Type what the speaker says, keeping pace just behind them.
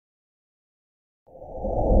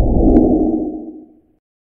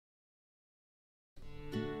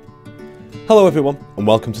Hello everyone and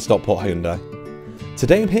welcome to Stockport Hyundai.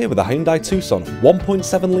 Today I'm here with a Hyundai Tucson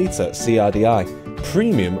 1.7 litre CRDI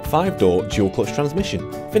premium 5-door dual clutch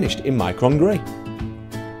transmission finished in Micron Grey.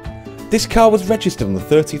 This car was registered on the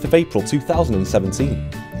 30th of April 2017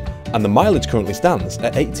 and the mileage currently stands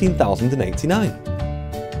at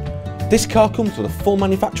 18,089. This car comes with a full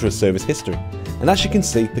manufacturer's service history, and as you can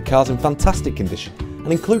see the car's in fantastic condition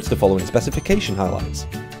and includes the following specification highlights: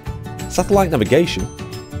 satellite navigation,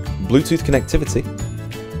 Bluetooth connectivity,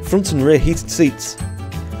 front and rear heated seats,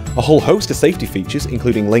 a whole host of safety features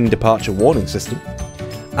including lane departure warning system,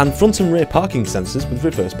 and front and rear parking sensors with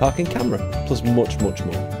reverse parking camera, plus much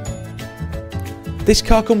more. This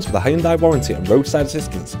car comes with a Hyundai warranty and roadside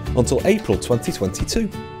assistance until April 2022.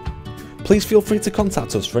 Please feel free to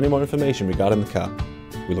contact us for any more information regarding the car.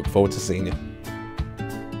 We look forward to seeing you.